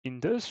In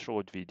this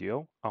short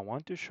video, I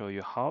want to show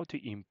you how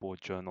to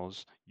import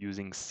journals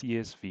using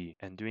CSV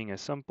and doing a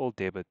simple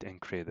debit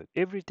and credit.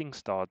 Everything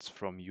starts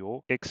from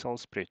your Excel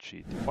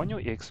spreadsheet. On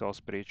your Excel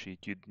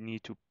spreadsheet, you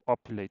need to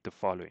populate the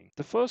following.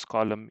 The first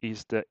column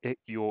is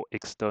your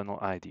external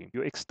ID.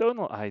 Your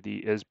external ID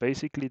is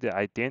basically the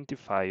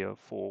identifier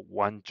for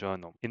one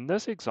journal. In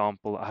this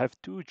example, I have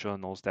two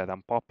journals that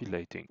I'm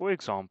populating. For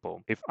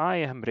example, if I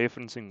am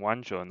referencing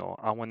one journal,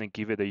 I want to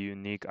give it a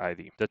unique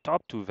ID. The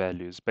top two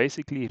values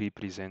basically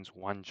represents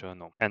one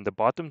journal, and the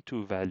bottom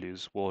two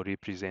values will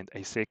represent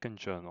a second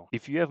journal.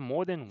 If you have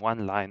more than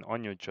one line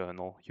on your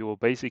journal, you will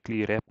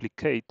basically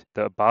replicate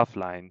the above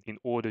line in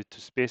order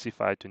to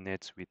specify to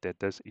NetSuite that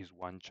this is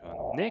one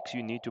journal. Next,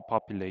 you need to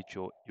populate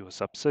your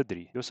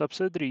subsidiary. Your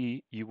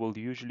subsidiary, you will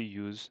usually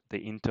use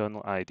the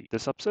internal ID. The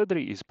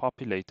subsidiary is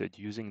populated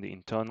using the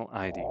internal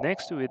ID.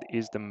 Next to it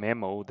is the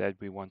memo that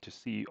we want to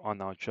see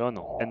on our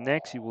journal. And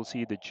next, you will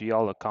see the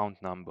GL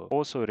account number,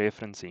 also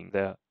referencing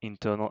the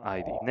internal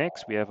ID.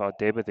 Next, we have our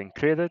debit and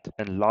credit,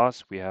 and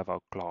last we have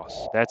our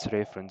class. That's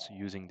referenced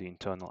using the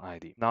internal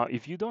ID. Now,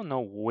 if you don't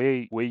know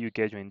where you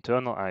get your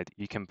internal ID,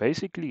 you can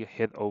basically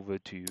head over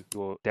to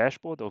your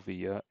dashboard over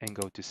here and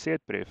go to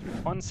set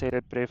preference. On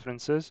set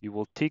preferences, you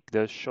will tick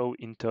the show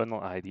internal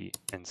ID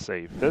and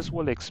save. This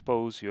will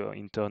expose your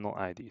internal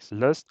IDs.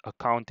 List,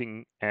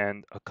 accounting,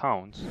 and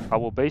accounts. I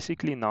will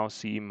basically now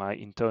see my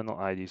internal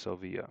IDs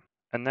over here.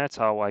 And that's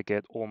how I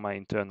get all my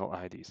internal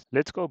IDs.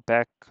 Let's go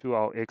back to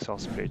our Excel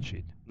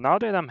spreadsheet. Now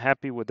that I'm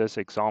happy with this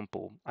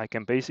example, I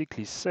can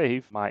basically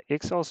save my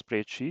Excel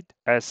spreadsheet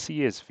as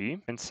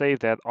CSV and save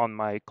that on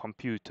my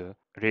computer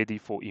ready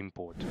for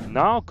import.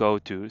 Now go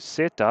to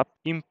Setup,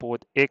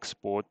 Import,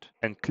 Export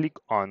and click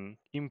on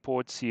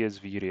Import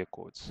CSV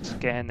Records.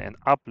 Scan and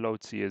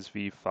upload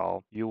CSV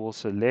file. You will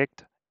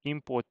select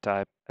Import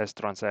type as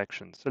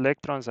transactions.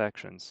 Select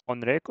transactions.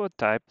 On record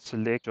type,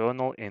 select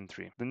journal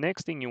entry. The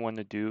next thing you want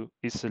to do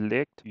is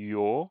select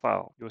your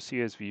file, your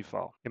CSV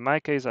file. In my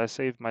case, I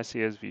saved my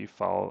CSV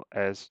file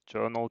as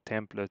journal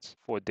templates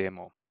for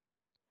demo.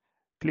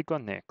 Click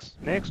on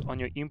next. Next, on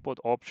your import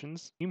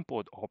options,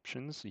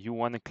 you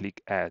want to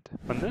click add.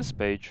 On this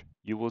page,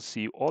 you will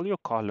see all your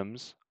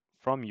columns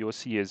from your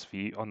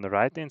CSV on the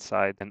right hand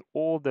side and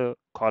all the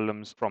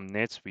columns from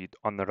NetSuite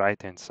on the right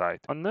hand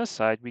side. On this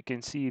side, we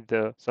can see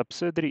the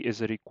subsidiary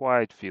is a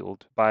required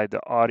field by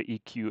the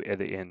REQ at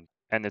the end,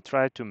 and it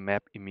tried to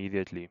map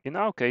immediately. In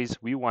our case,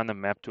 we want to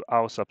map to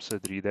our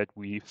subsidiary that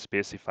we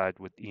specified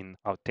within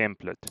our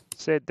template.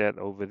 Set that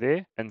over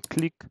there and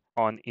click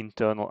on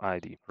internal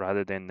ID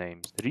rather than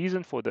names. The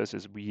reason for this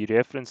is we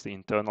reference the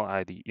internal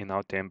ID in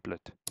our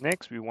template.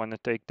 Next, we want to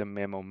take the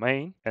memo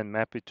main and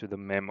map it to the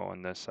memo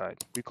on this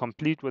side. We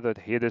complete with the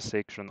header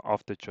section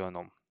of the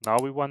journal. Now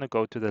we want to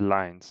go to the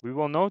lines. We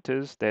will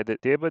notice that the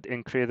debit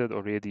and credit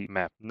already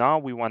mapped. Now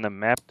we want to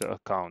map the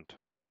account.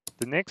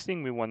 The next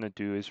thing we want to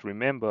do is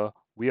remember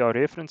we are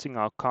referencing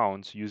our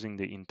accounts using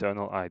the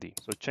internal ID.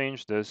 So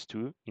change this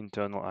to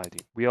internal ID.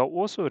 We are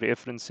also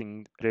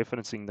referencing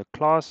the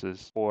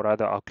classes, or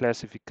rather our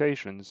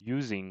classifications,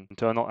 using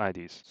internal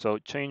IDs. So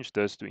change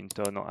this to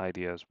internal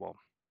ID as well.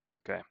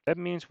 Okay, that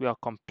means we are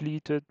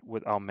completed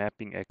with our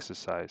mapping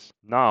exercise.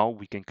 Now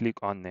we can click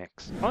on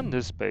next. On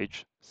this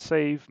page,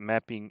 save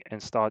mapping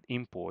and start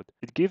import.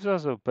 It gives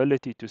us the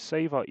ability to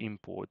save our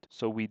import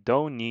so we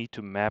don't need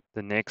to map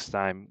the next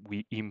time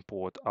we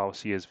import our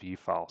CSV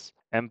files.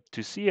 And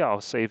to see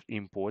our saved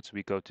imports,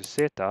 we go to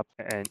Setup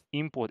and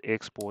Import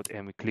Export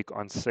and we click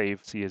on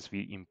Save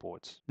CSV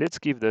Imports. Let's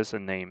give this a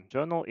name.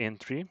 Journal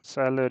entry,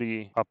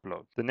 salary,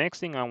 upload. The next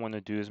thing I want to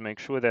do is make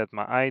sure that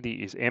my ID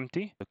is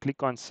empty. So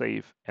click on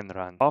Save and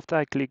Run. After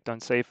I clicked on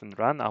Save and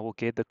Run, I will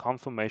get the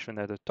confirmation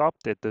at the top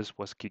that this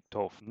was kicked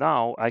off.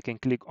 Now I can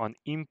click on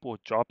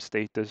Import Job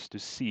Status to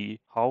see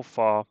how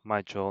far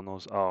my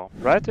journals are.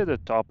 Right at the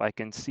top, I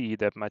can see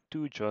that my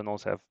two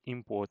journals have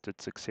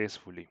imported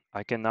successfully.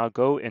 I can now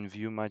go and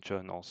view my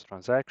journals,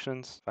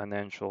 transactions,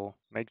 financial,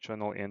 make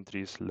journal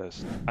entries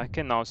list. I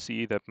can now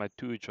see that my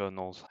two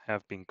journals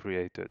have been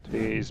created.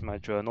 There is my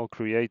journal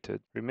created.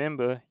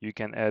 Remember, you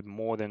can add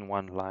more than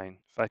one line.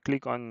 If I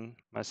click on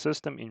my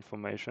system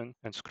information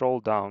and scroll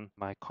down,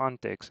 my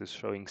context is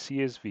showing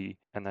CSV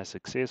and I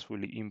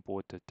successfully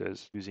imported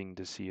this using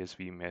the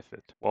CSV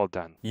method. Well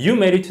done. You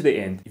made it to the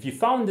end. If you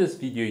found this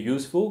video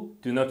useful,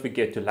 do not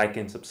forget to like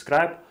and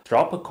subscribe,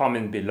 drop a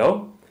comment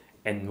below,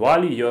 and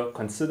while you're here,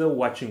 consider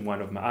watching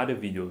one of my other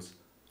videos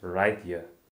right here.